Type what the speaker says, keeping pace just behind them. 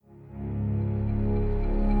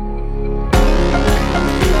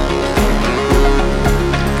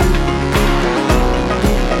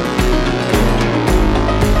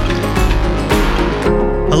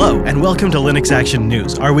and welcome to Linux Action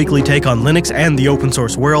News, our weekly take on Linux and the open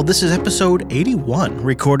source world. This is episode 81,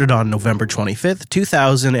 recorded on November 25th,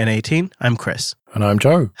 2018. I'm Chris. And I'm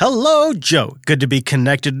Joe. Hello, Joe. Good to be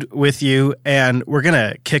connected with you. And we're going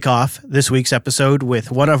to kick off this week's episode with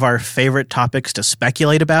one of our favorite topics to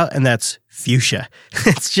speculate about, and that's Fuchsia.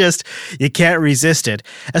 It's just, you can't resist it,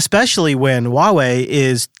 especially when Huawei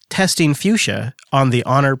is testing Fuchsia on the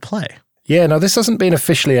Honor Play. Yeah, now this hasn't been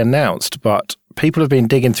officially announced, but people have been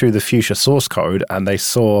digging through the Fuchsia source code and they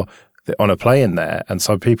saw the Honor Play in there. And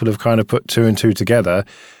so people have kind of put two and two together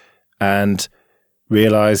and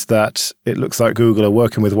realized that it looks like Google are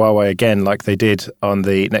working with Huawei again like they did on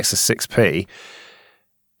the Nexus 6P.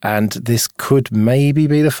 And this could maybe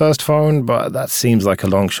be the first phone, but that seems like a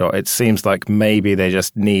long shot. It seems like maybe they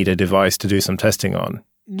just need a device to do some testing on.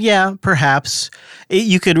 Yeah, perhaps.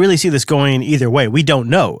 You could really see this going either way. We don't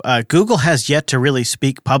know. Google has yet to really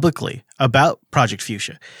speak publicly about Project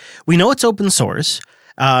Fuchsia. We know it's open source.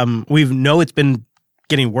 We know it's been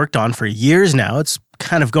getting worked on for years now. It's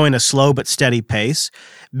kind of going a slow but steady pace.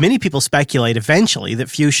 Many people speculate eventually that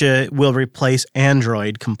Fuchsia will replace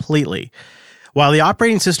Android completely. While the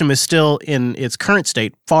operating system is still in its current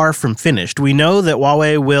state, far from finished, we know that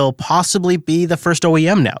Huawei will possibly be the first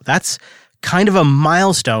OEM now. That's kind of a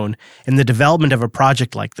milestone in the development of a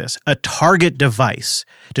project like this, a target device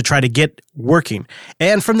to try to get working.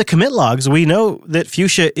 And from the commit logs, we know that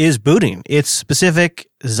Fuchsia is booting its specific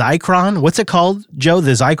Xicron. What's it called, Joe?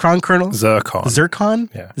 The Xicron kernel? Zircon. Zircon?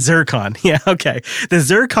 Yeah. Zircon. Yeah, okay. The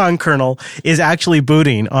Zircon kernel is actually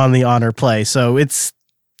booting on the Honor Play. So it's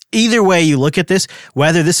either way you look at this,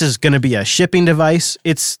 whether this is going to be a shipping device,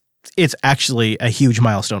 it's actually a huge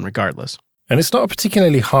milestone regardless. And it's not a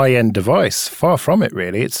particularly high-end device. Far from it,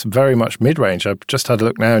 really. It's very much mid-range. I've just had a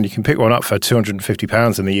look now, and you can pick one up for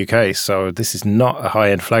 £250 in the UK. So this is not a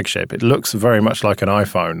high-end flagship. It looks very much like an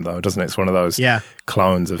iPhone, though, doesn't it? It's one of those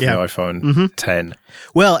clones of the iPhone 10.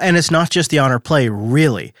 Well, and it's not just the Honor Play,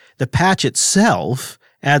 really. The patch itself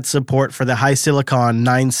adds support for the HiSilicon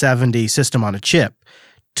 970 system on a chip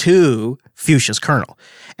to Fuchsia's kernel.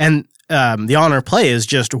 And the Honor Play is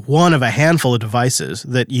just one of a handful of devices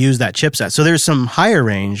that use that chipset. So there's some higher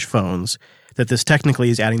range phones that this technically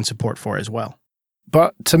is adding support for as well.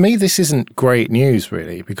 But to me, this isn't great news,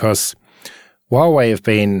 really, because Huawei have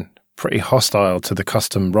been pretty hostile to the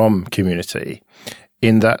custom ROM community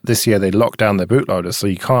in that this year they locked down their bootloaders, so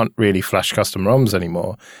you can't really flash custom ROMs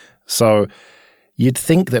anymore. So you'd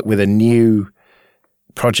think that with a new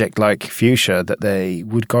project like Fuchsia that they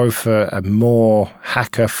would go for a more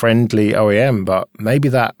hacker-friendly OEM, but maybe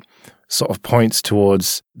that sort of points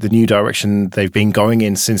towards the new direction they've been going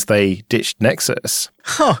in since they ditched Nexus.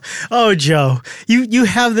 Oh, Joe, you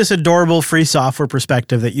have this adorable free software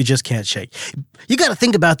perspective that you just can't shake. You got to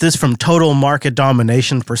think about this from total market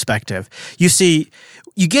domination perspective. You see,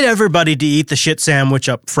 you get everybody to eat the shit sandwich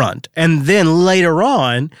up front, and then later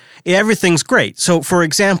on, everything's great. So, for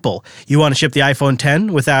example, you want to ship the iPhone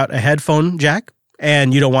 10 without a headphone jack,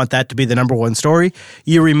 and you don't want that to be the number one story,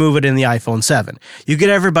 you remove it in the iPhone 7. You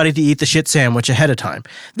get everybody to eat the shit sandwich ahead of time.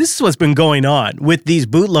 This is what's been going on with these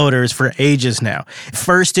bootloaders for ages now.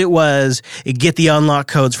 First it was get the unlock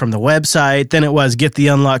codes from the website, then it was get the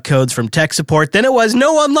unlock codes from tech support, then it was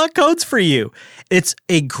no unlock codes for you. It's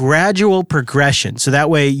a gradual progression, so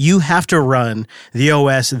that way you have to run the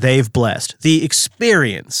OS they've blessed. The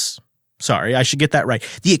experience. Sorry, I should get that right.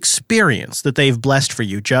 The experience that they've blessed for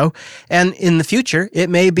you, Joe. And in the future,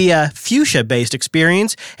 it may be a Fuchsia-based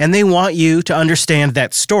experience, and they want you to understand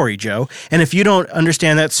that story, Joe. And if you don't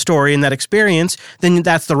understand that story and that experience, then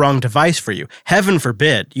that's the wrong device for you. Heaven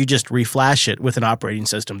forbid you just reflash it with an operating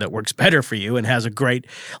system that works better for you and has a great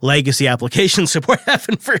legacy application support.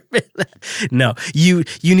 Heaven forbid. No, you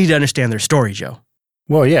need to understand their story, Joe.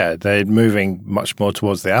 Well, yeah, they're moving much more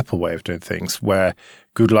towards the Apple way of doing things, where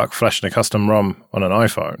good luck flashing a custom ROM on an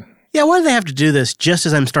iPhone. Yeah, why do they have to do this just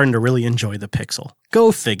as I'm starting to really enjoy the Pixel?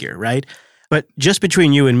 Go figure, right? But just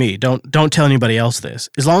between you and me, don't tell anybody else this.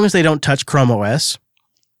 As long as they don't touch Chrome OS,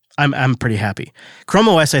 I'm pretty happy. Chrome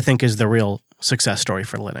OS, I think, is the real success story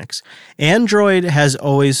for Linux. Android has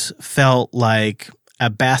always felt like a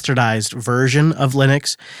bastardized version of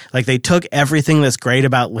Linux. Like they took everything that's great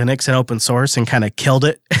about Linux and open source and kind of killed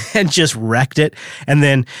it and just wrecked it and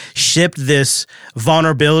then shipped this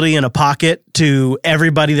vulnerability in a pocket to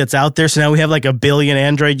everybody that's out there. So now we have like 1 billion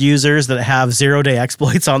Android users that have zero-day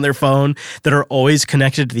exploits on their phone that are always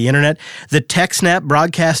connected to the internet. The TechSnap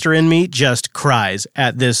broadcaster in me just cries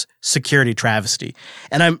at this security travesty.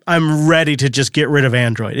 And I'm ready to just get rid of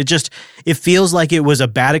Android. It feels like it was a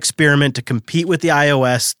bad experiment to compete with the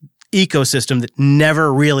iOS ecosystem that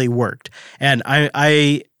never really worked. And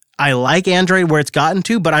I I like Android where it's gotten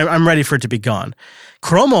to, but I'm ready for it to be gone.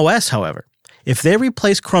 Chrome OS, however, if they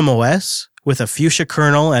replace Chrome OS with a Fuchsia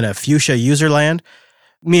kernel and a Fuchsia userland,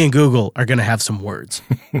 me and Google are going to have some words.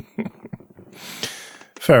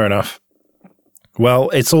 Fair enough.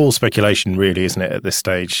 Well, it's all speculation really, isn't it, at this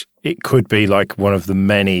stage? It could be like one of the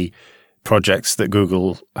many projects that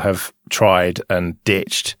Google have tried and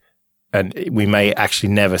ditched, and we may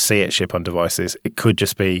actually never see it ship on devices. It could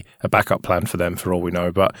just be a backup plan for them for all we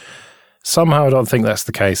know. But somehow I don't think that's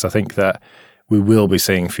the case. I think that we will be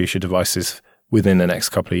seeing Fuchsia devices within the next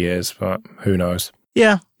couple of years, but who knows?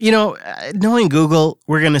 Yeah. Knowing Google,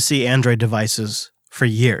 we're going to see Android devices for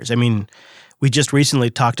years. I mean, we just recently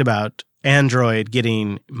talked about Android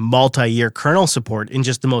getting multi-year kernel support in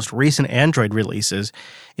just the most recent Android releases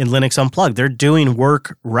in Linux Unplugged. They're doing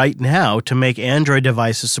work right now to make Android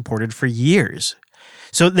devices supported for years.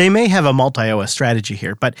 So they may have a multi-OS strategy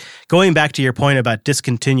here. But going back to your point about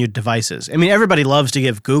discontinued devices, I mean, everybody loves to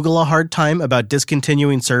give Google a hard time about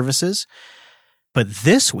discontinuing services. But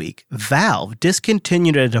this week, Valve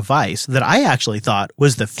discontinued a device that I actually thought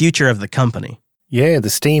was the future of the company. Yeah, the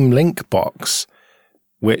Steam Link box,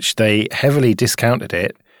 which they heavily discounted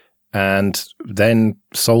it and then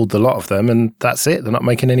sold the lot of them, and that's it. They're not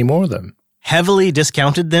making any more of them. Heavily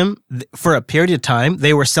discounted them for a period of time.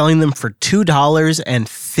 They were selling them for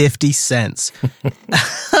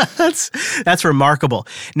 $2.50. That's remarkable.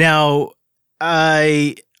 Now,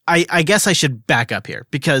 I guess I should back up here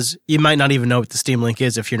because you might not even know what the Steam Link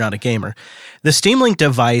is if you're not a gamer. The Steam Link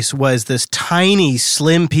device was this tiny,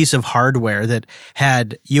 slim piece of hardware that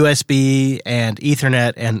had USB and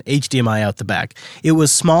Ethernet and HDMI out the back. It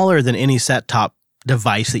was smaller than any set-top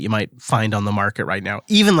device that you might find on the market right now,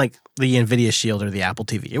 even like the NVIDIA Shield or the Apple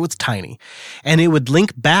TV. It was tiny. And it would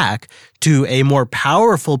link back to a more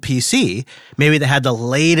powerful PC, maybe that had the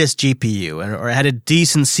latest GPU or had a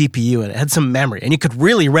decent CPU and it had some memory, and you could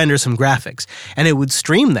really render some graphics. And it would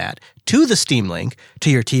stream that to the Steam Link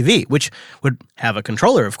to your TV, which would have a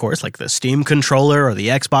controller, of course, like the Steam controller or the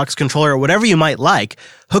Xbox controller or whatever you might like,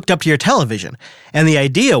 hooked up to your television. And the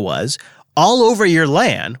idea was, all over your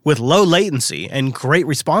LAN with low latency and great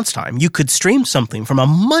response time, you could stream something from a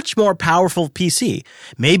much more powerful PC,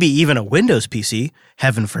 maybe even a Windows PC,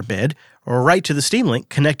 heaven forbid, or right to the Steam Link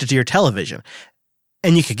connected to your television.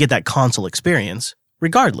 And you could get that console experience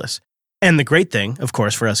regardless. And the great thing, of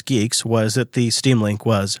course, for us geeks was that the Steam Link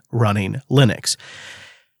was running Linux.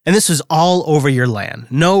 And this was all over your LAN.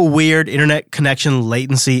 No weird internet connection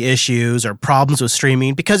latency issues or problems with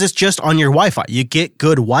streaming because it's just on your Wi-Fi. You get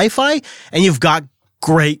good Wi-Fi and you've got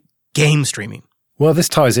great game streaming. Well, this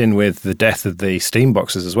ties in with the death of the Steam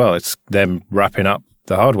boxes as well. It's them wrapping up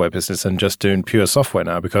the hardware business and just doing pure software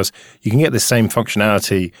now because you can get the same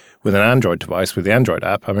functionality with an Android device with the Android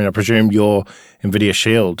app. I mean, I presume your NVIDIA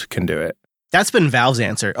Shield can do it. That's been Valve's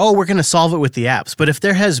answer. Oh, we're going to solve it with the apps. But if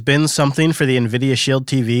there has been something for the NVIDIA Shield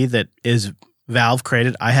TV that is Valve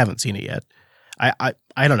created, I haven't seen it yet. I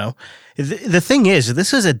don't know. The thing is,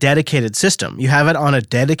 this is a dedicated system. You have it on a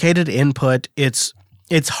dedicated input. It's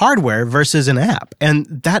hardware versus an app.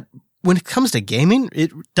 And that, when it comes to gaming,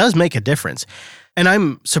 it does make a difference. And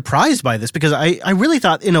I'm surprised by this because I really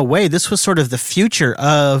thought, in a way, this was sort of the future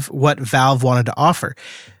of what Valve wanted to offer.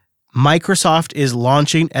 Microsoft is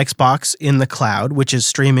launching Xbox in the cloud, which is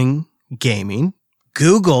streaming gaming.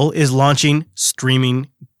 Google is launching streaming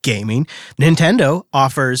gaming. Nintendo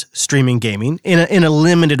offers streaming gaming in a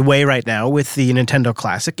limited way right now with the Nintendo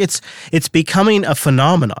Classic. It's becoming a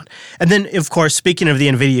phenomenon. And then, of course, speaking of the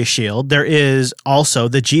NVIDIA Shield, there is also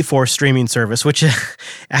the GeForce streaming service, which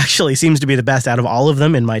actually seems to be the best out of all of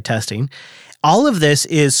them in my testing. All of this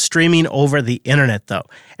is streaming over the internet, though,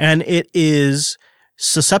 and it is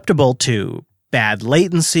susceptible to bad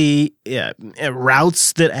latency,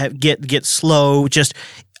 routes that get slow, just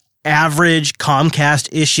average Comcast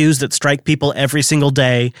issues that strike people every single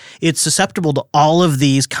day. It's susceptible to all of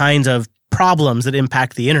these kinds of problems that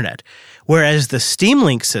impact the internet. Whereas the Steam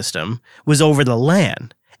Link system was over the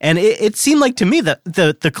LAN. And it seemed like to me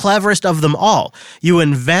the cleverest of them all. You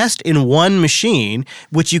invest in one machine,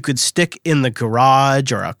 which you could stick in the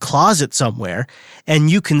garage or a closet somewhere, and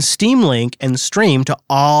you can Steam Link and stream to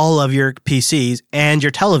all of your PCs and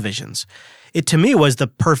your televisions. It, to me, was the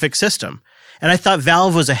perfect system. And I thought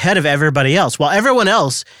Valve was ahead of everybody else. While everyone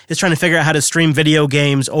else is trying to figure out how to stream video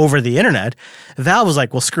games over the internet, Valve was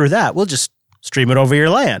like, well, screw that. We'll just stream it over your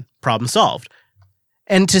LAN. Problem solved.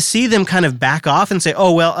 And to see them kind of back off and say,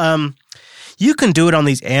 oh, well, You can do it on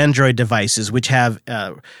these Android devices, which have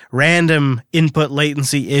random input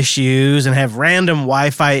latency issues and have random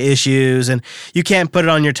Wi-Fi issues, and you can't put it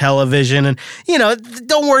on your television. And,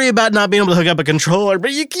 don't worry about not being able to hook up a controller,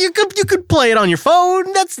 but you could play it on your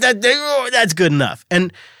phone. That's good enough.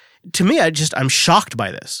 And to me, I'm shocked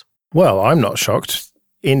by this. Well, I'm not shocked.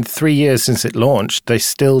 In 3 years since it launched, they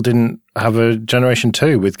still didn't have a Generation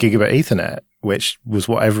 2 with Gigabit Ethernet, which was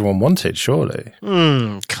what everyone wanted, surely.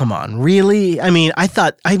 Come on, really? Maybe,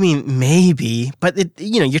 but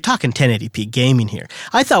you're talking 1080p gaming here.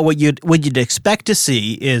 I thought what you'd expect to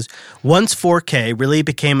see is once 4K really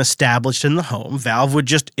became established in the home, Valve would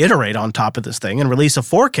just iterate on top of this thing and release a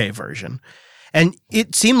 4K version. And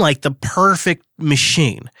it seemed like the perfect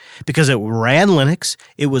machine because it ran Linux,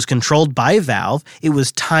 it was controlled by Valve, it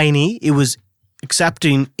was tiny, it was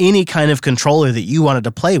accepting any kind of controller that you wanted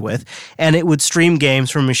to play with, and it would stream games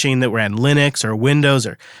from a machine that ran Linux or Windows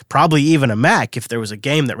or probably even a Mac if there was a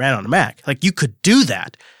game that ran on a Mac. Like, you could do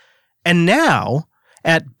that. And now,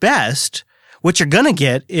 at best, what you're going to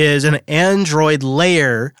get is an Android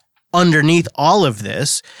layer underneath all of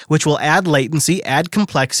this, which will add latency, add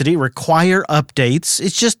complexity, require updates.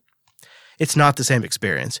 It's not the same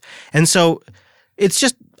experience. And so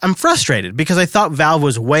I'm frustrated because I thought Valve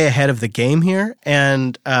was way ahead of the game here.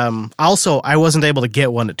 And also, I wasn't able to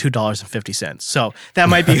get one at $2.50. So that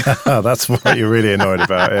might be... That's what you're really annoyed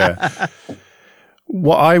about, yeah.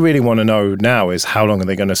 What I really want to know now is how long are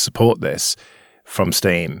they going to support this from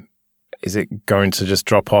Steam? Is it going to just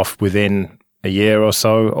drop off within a year or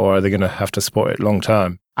so, or are they going to have to support it long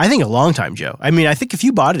term? I think a long time, Joe. I mean, I think if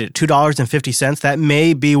you bought it at $2.50, that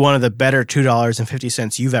may be one of the better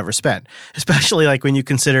 $2.50 you've ever spent, especially like when you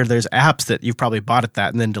consider there's apps that you've probably bought at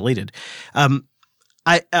that and then deleted.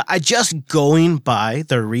 I just going by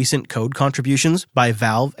the recent code contributions by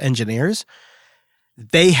Valve engineers,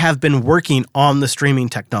 they have been working on the streaming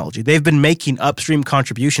technology. They've been making upstream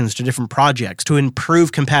contributions to different projects to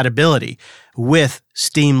improve compatibility with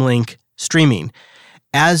Steam Link streaming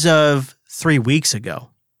as of 3 weeks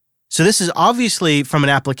ago. So this is obviously from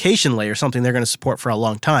an application layer, something they're going to support for a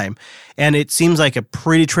long time. And it seems like a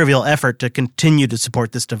pretty trivial effort to continue to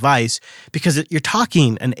support this device because you're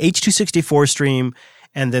talking an H.264 stream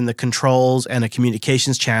and then the controls and a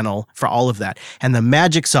communications channel for all of that. And the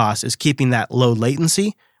magic sauce is keeping that low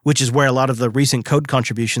latency, which is where a lot of the recent code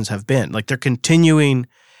contributions have been. Like, they're continuing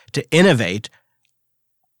to innovate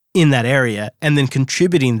in that area and then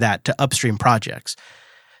contributing that to upstream projects.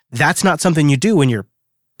 That's not something you do when you're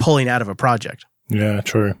pulling out of a project. Yeah,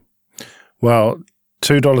 true. Well,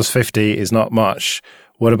 $2.50 is not much.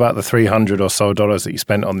 What about the $300 or so that you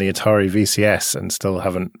spent on the Atari VCS and still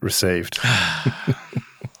haven't received?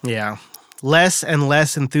 Yeah. Less and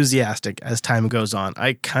less enthusiastic as time goes on.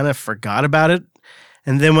 I kind of forgot about it.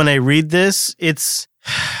 And then when I read this, it's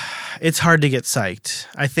hard to get psyched.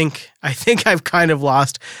 I think I've kind of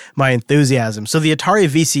lost my enthusiasm. So the Atari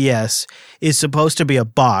VCS is supposed to be a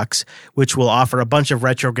box which will offer a bunch of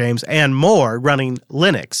retro games and more running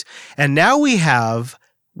Linux. And now we have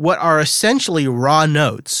what are essentially raw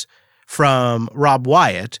notes from Rob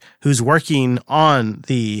Wyatt, who's working on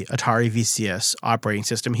the Atari VCS operating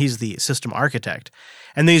system. He's the system architect.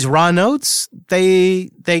 And these raw notes, they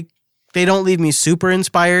don't leave me super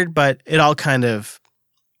inspired, but it all kind of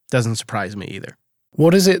doesn't surprise me either.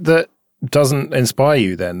 What is it that doesn't inspire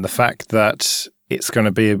you then? The fact that it's going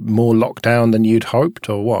to be more locked down than you'd hoped,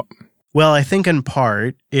 or what? Well, I think in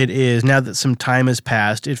part it is, now that some time has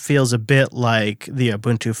passed, it feels a bit like the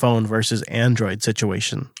Ubuntu phone versus Android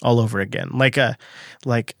situation all over again. Like a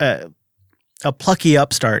plucky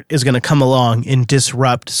upstart is going to come along and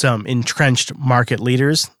disrupt some entrenched market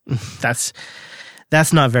leaders. That's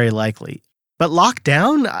not very likely. But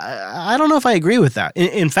lockdown, I don't know if I agree with that.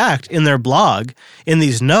 In fact, in their blog, in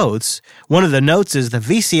these notes, one of the notes is the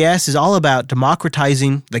VCS is all about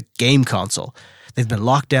democratizing the game console. They've been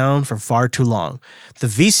locked down for far too long. The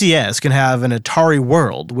VCS can have an Atari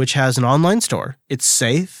World, which has an online store. It's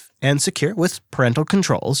safe and secure with parental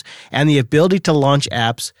controls and the ability to launch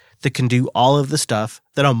apps that can do all of the stuff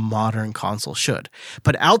that a modern console should.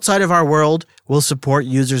 But outside of our world, we'll support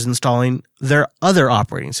users installing their other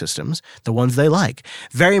operating systems, the ones they like,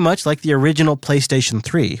 very much like the original PlayStation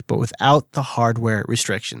 3, but without the hardware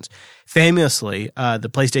restrictions. Famously,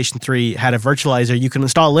 the PlayStation 3 had a virtualizer. You can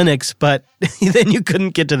install Linux, but then you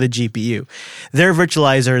couldn't get to the GPU. Their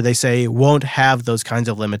virtualizer, they say, won't have those kinds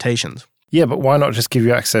of limitations. Yeah, but why not just give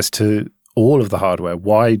you access to all of the hardware?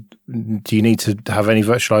 Why do you need to have any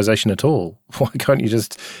virtualization at all? Why can't you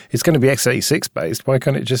just, it's going to be x86 based, why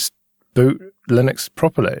can't it just boot Linux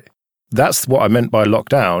properly? that's what I meant by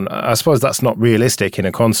lockdown. I suppose that's not realistic in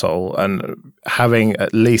a console, and having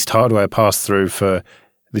at least hardware pass through for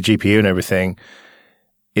the GPU and everything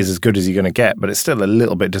is as good as you're going to get, but it's still a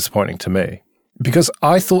little bit disappointing to me. Because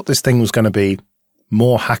I thought this thing was going to be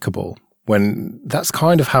more hackable, when that's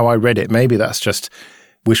kind of how I read it. Maybe that's just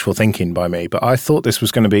wishful thinking by me, but I thought this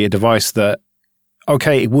was going to be a device that,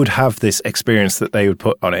 okay, it would have this experience that they would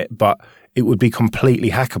put on it, but it would be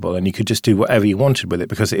completely hackable and you could just do whatever you wanted with it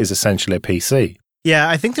because it is essentially a PC. Yeah,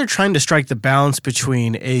 I think they're trying to strike the balance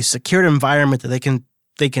between a secured environment that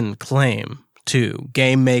they can claim to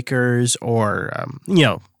game makers or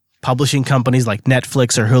publishing companies like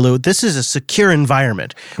Netflix or Hulu. This is a secure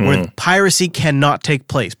environment where piracy cannot take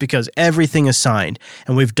place because everything is signed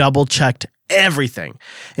and we've double-checked everything.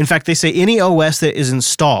 In fact, they say any OS that is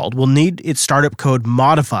installed will need its startup code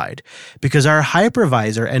modified because our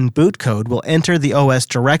hypervisor and boot code will enter the OS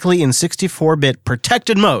directly in 64-bit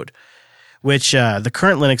protected mode, which the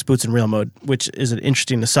current Linux boots in real mode, which is an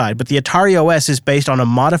interesting aside. But the Atari OS is based on a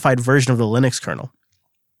modified version of the Linux kernel.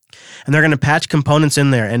 And they're going to patch components in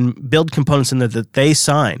there and build components in there that they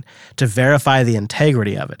sign to verify the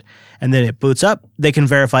integrity of it. And then it boots up, they can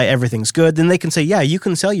verify everything's good. Then they can say, yeah, you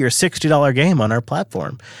can sell your $60 game on our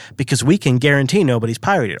platform because we can guarantee nobody's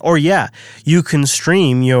pirated. Or yeah, you can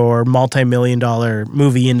stream your multi-million-dollar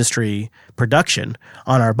movie industry production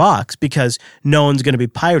on our box because no one's going to be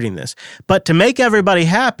pirating this. But to make everybody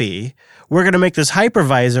happy, we're going to make this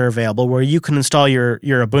hypervisor available where you can install your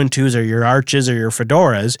Ubuntus or your Arches or your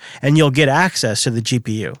Fedoras and you'll get access to the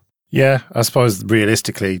GPU. Yeah, I suppose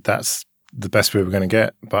realistically that's the best we were going to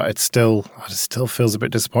get, but it still feels a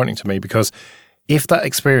bit disappointing to me because if that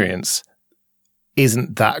experience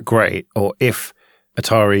isn't that great, or if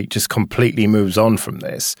Atari just completely moves on from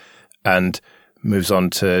this and moves on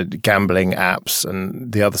to gambling apps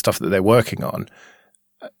and the other stuff that they're working on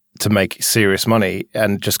to make serious money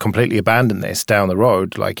and just completely abandon this down the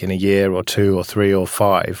road, like in a year or 2 or 3 or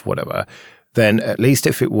 5, whatever, then at least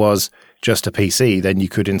if it was just a PC, then you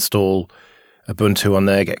could install Ubuntu on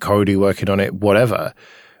there, get Kodi working on it, whatever.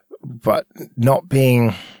 But not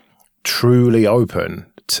being truly open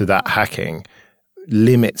to that hacking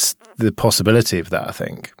limits the possibility of that, I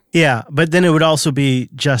think. Yeah, but then it would also be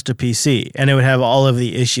just a PC, and it would have all of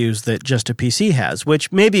the issues that just a PC has,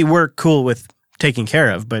 which maybe we're cool with taking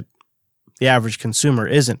care of, but the average consumer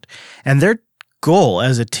isn't. And their goal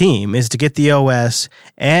as a team is to get the OS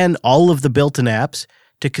and all of the built-in apps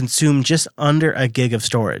to consume just under a gig of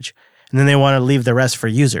storage. And then they want to leave the rest for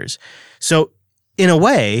users. So in a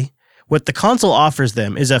way, what the console offers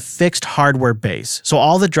them is a fixed hardware base. So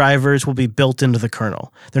all the drivers will be built into the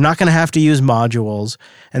kernel. They're not going to have to use modules,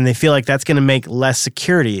 and they feel like that's going to make less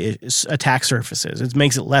security attack surfaces. It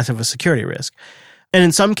makes it less of a security risk. And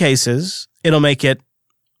in some cases, it'll make it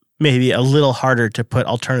maybe a little harder to put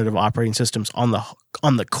alternative operating systems on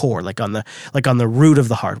the core, like on the root of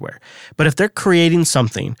the hardware. But if they're creating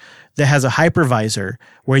something that has a hypervisor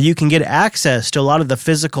where you can get access to a lot of the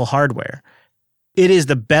physical hardware, it is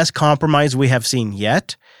the best compromise we have seen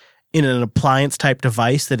yet in an appliance-type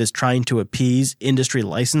device that is trying to appease industry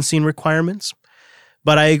licensing requirements.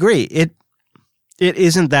 But I agree, it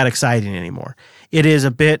isn't that exciting anymore. It is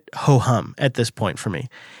a bit ho-hum at this point for me.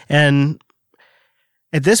 And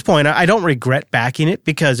at this point, I don't regret backing it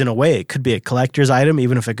because in a way it could be a collector's item,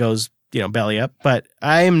 even if it goes, belly up. But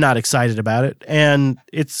I am not excited about it. And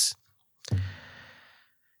it's,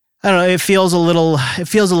 I don't know, it feels a little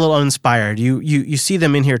uninspired. You see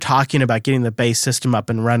them in here talking about getting the base system up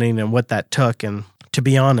and running and what that took. And to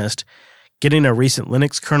be honest, getting a recent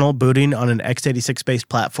Linux kernel booting on an x86-based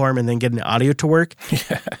platform and then getting the audio to work,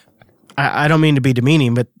 I don't mean to be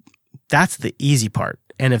demeaning, but that's the easy part.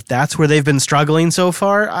 And if that's where they've been struggling so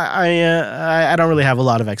far, I don't really have a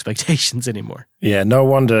lot of expectations anymore. Yeah, no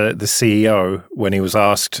wonder the CEO, when he was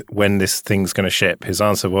asked when this thing's going to ship, his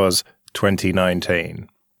answer was 2019.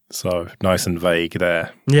 So nice and vague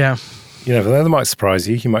there. Yeah. That might surprise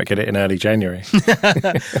you. You might get it in early January.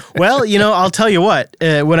 Well, I'll tell you what.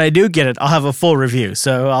 When I do get it, I'll have a full review.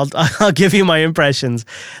 So I'll give you my impressions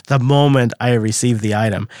the moment I receive the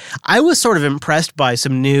item. I was sort of impressed by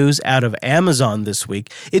some news out of Amazon this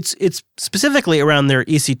week. It's specifically around their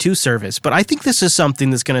EC2 service, but I think this is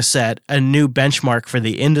something that's going to set a new benchmark for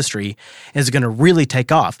the industry and is going to really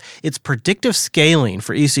take off. It's predictive scaling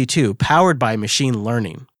for EC2 powered by machine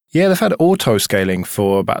learning. Yeah, they've had auto scaling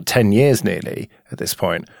for about 10 years nearly at this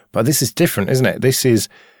point. But this is different, isn't it? This is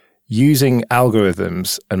using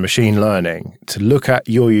algorithms and machine learning to look at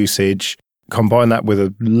your usage, combine that with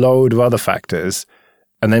a load of other factors,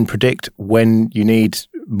 and then predict when you need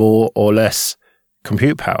more or less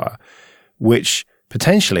compute power, which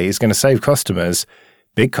potentially is going to save customers,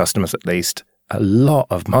 big customers at least, a lot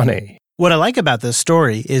of money. What I like about this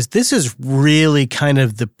story is this is really kind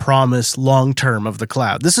of the promise long-term of the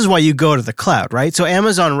cloud. This is why you go to the cloud, right? So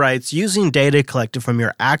Amazon writes, using data collected from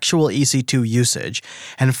your actual EC2 usage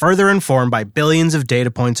and further informed by billions of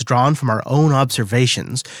data points drawn from our own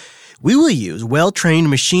observations, we will use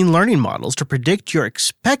well-trained machine learning models to predict your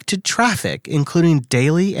expected traffic, including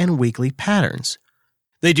daily and weekly patterns.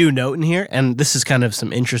 They do note in here, and this is kind of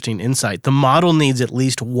some interesting insight, the model needs at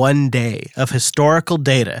least 1 day of historical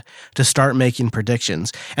data to start making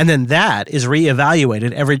predictions, and then that is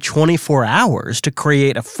reevaluated every 24 hours to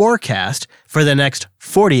create a forecast for the next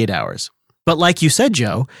 48 hours. But like you said,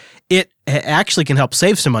 Joe, it actually can help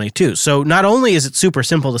save some money too. So not only is it super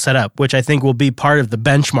simple to set up, which I think will be part of the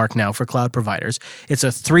benchmark now for cloud providers, it's a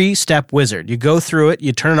 3-step wizard. You go through it,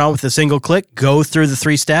 you turn it on with a single click, go through the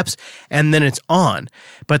 3 steps, and then it's on.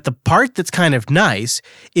 But the part that's kind of nice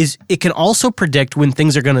is it can also predict when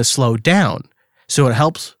things are going to slow down. So it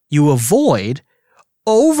helps you avoid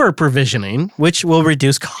over-provisioning, which will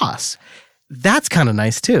reduce costs. That's kind of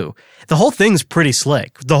nice too. The whole thing's pretty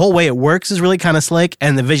slick. The whole way it works is really kind of slick,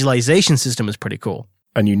 and the visualization system is pretty cool.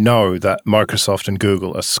 And you know that Microsoft and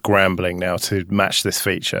Google are scrambling now to match this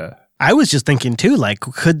feature. I was just thinking too, like,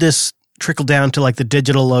 could this trickle down to like the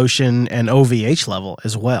DigitalOcean and OVH level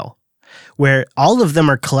as well, where all of them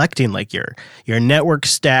are collecting like your network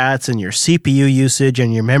stats and your CPU usage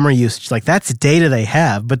and your memory usage. Like, that's data they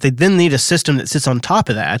have, but they then need a system that sits on top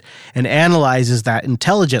of that and analyzes that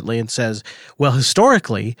intelligently and says, well,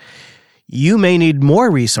 historically, you may need more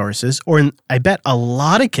resources, or in, I bet a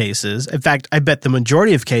lot of cases, in fact, I bet the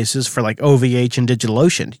majority of cases for like OVH and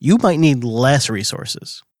DigitalOcean, you might need less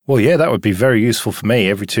resources. Well, yeah, that would be very useful for me.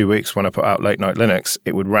 Every 2 weeks when I put out Late Night Linux,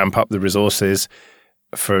 it would ramp up the resources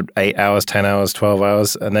for 8 hours, 10 hours, 12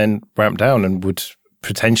 hours, and then ramp down and would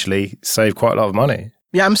potentially save quite a lot of money.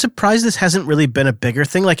 Yeah, I'm surprised this hasn't really been a bigger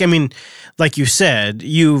thing. Like, I mean, like you said,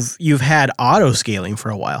 you've had auto scaling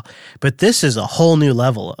for a while, but this is a whole new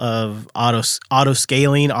level of auto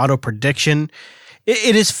scaling, auto prediction.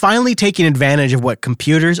 It is finally taking advantage of what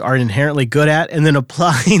computers are inherently good at and then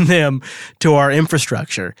applying them to our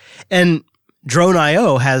infrastructure. And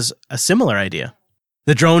Drone.io has a similar idea.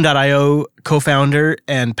 The Drone.io co-founder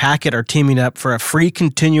and Packet are teaming up for a free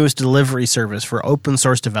continuous delivery service for open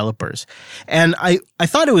source developers. And I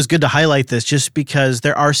thought it was good to highlight this just because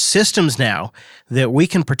there are systems now that we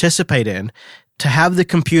can participate in to have the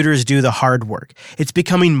computers do the hard work. It's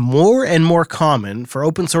becoming more and more common for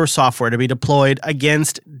open source software to be deployed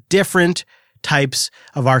against different types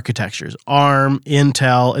of architectures, ARM,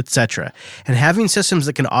 Intel, etc. And having systems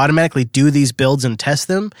that can automatically do these builds and test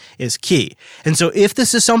them is key. And so if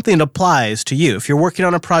this is something that applies to you, if you're working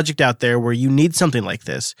on a project out there where you need something like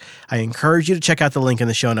this, I encourage you to check out the link in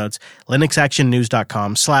the show notes,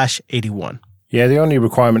 linuxactionnews.com/81. Yeah, the only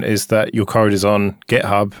requirement is that your code is on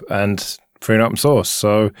GitHub and free and open source.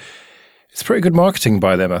 So it's pretty good marketing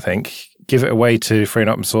by them, I think. Give it away to free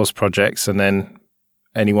and open source projects, and then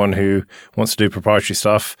anyone who wants to do proprietary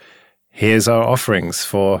stuff, here's our offerings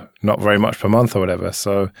for not very much per month or whatever.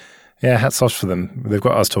 So yeah, hats off for them. They've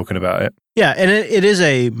got us talking about it. Yeah, and it is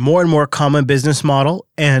a more and more common business model,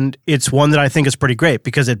 and it's one that I think is pretty great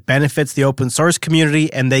because it benefits the open source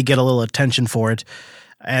community and they get a little attention for it,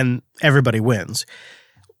 and everybody wins.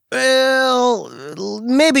 Well,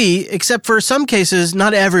 maybe, except for some cases,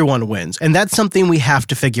 not everyone wins. And that's something we have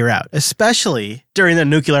to figure out, especially during the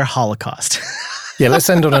nuclear holocaust. Yeah, let's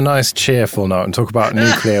end on a nice cheerful note and talk about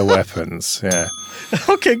nuclear weapons. Yeah.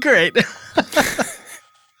 Okay, great.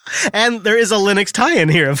 And there is a Linux tie-in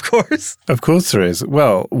here, of course. Of course there is.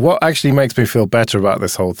 Well, what actually makes me feel better about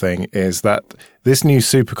this whole thing is that this new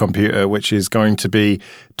supercomputer, which is going to be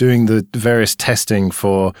doing the various testing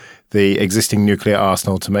for the existing nuclear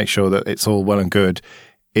arsenal to make sure that it's all well and good,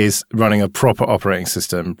 is running a proper operating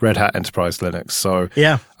system, Red Hat Enterprise Linux. So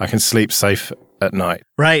yeah, I can sleep safe at night.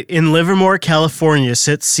 Right. In Livermore, California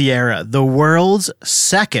sits Sierra, the world's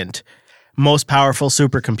second most powerful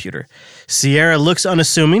supercomputer. Sierra looks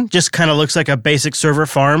unassuming, just kind of looks like a basic server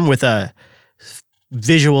farm with a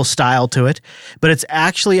visual style to it, but it's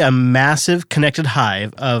actually a massive connected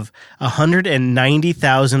hive of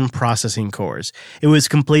 190,000 processing cores. It was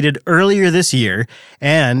completed earlier this year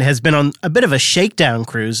and has been on a bit of a shakedown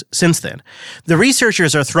cruise since then. The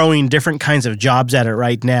researchers are throwing different kinds of jobs at it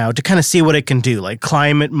right now to kind of see what it can do, like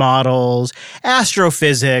climate models,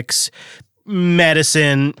 astrophysics,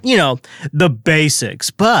 medicine, the basics.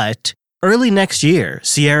 But Early next year,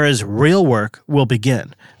 Sierra's real work will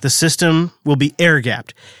begin. The system will be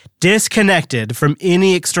air-gapped, disconnected from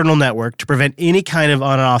any external network to prevent any kind of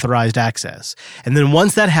unauthorized access. And then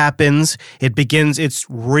once that happens, it begins its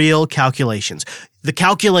real calculations. The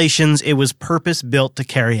calculations it was purpose-built to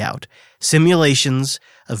carry out. Simulations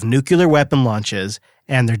of nuclear weapon launches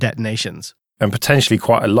and their detonations. And potentially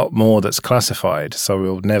quite a lot more that's classified, so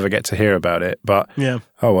we'll never get to hear about it. But,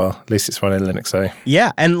 oh well, at least it's running Linux, eh?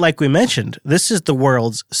 Yeah, and like we mentioned, this is the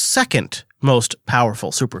world's second most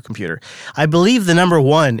powerful supercomputer. I believe the number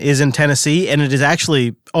one is in Tennessee, and it is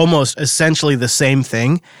actually almost essentially the same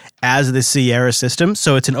thing as the Sierra system.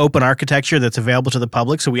 So it's an open architecture that's available to the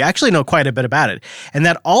public, so we actually know quite a bit about it. And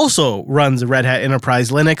that also runs Red Hat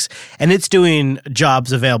Enterprise Linux, and it's doing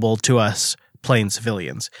jobs available to us plain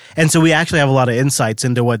civilians. And so we actually have a lot of insights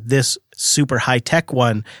into what this super high-tech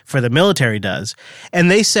one for the military does.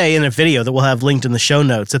 And they say in a video that we'll have linked in the show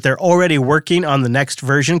notes that they're already working on the next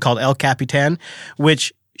version called El Capitan,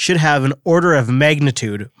 which should have an order of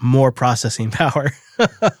magnitude more processing power.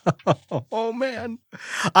 Oh, man.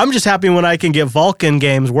 I'm just happy when I can get Vulkan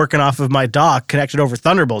games working off of my dock connected over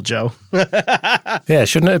Thunderbolt, Joe. Yeah,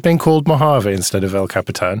 shouldn't it have been called Mojave instead of El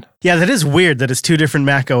Capitan? Yeah, that is weird that it's two different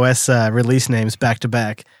Mac OS release names back to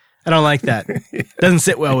back. I don't like that. Doesn't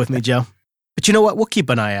sit well with me, Joe. But you know what? We'll keep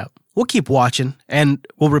an eye out. We'll keep watching, and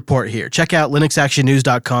we'll report here. Check out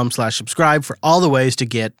linuxactionnews.com/subscribe for all the ways to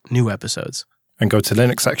get new episodes. And go to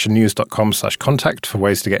linuxactionnews.com/contact for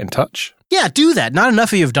ways to get in touch. Yeah, do that. Not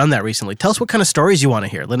enough of you have done that recently. Tell us what kind of stories you want to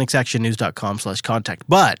hear. linuxactionnews.com/contact.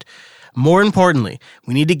 But more importantly,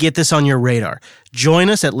 we need to get this on your radar. Join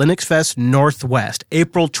us at Linux Fest Northwest,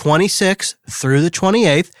 April 26th through the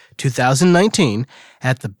 28th, 2019,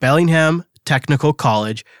 at the Bellingham Technical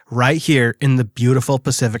College right here in the beautiful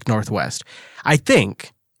Pacific Northwest. I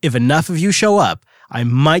think if enough of you show up, I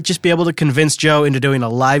might just be able to convince Joe into doing a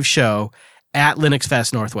live show at Linux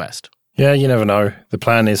Fest Northwest. Yeah, you never know. The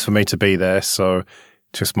plan is for me to be there, so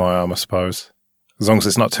twist my arm, I suppose. As long as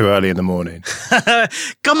it's not too early in the morning.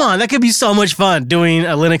 Come on, that could be so much fun doing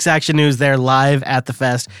a Linux Action News there live at the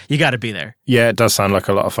fest. You got to be there. Yeah, it does sound like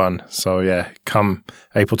a lot of fun. So yeah, come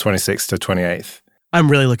April 26th to 28th. I'm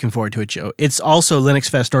really looking forward to it, Joe. It's also Linux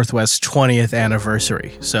Fest Northwest's 20th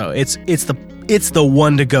anniversary, so it's the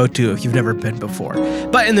one to go to if you've never been before.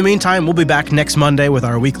 But in the meantime, we'll be back next Monday with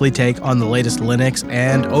our weekly take on the latest Linux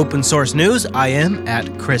and open source news. I am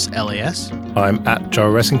at Chris LAS. I'm at Joe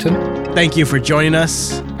Ressington. Thank you for joining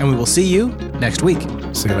us, and we will see you next week.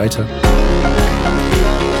 See you later.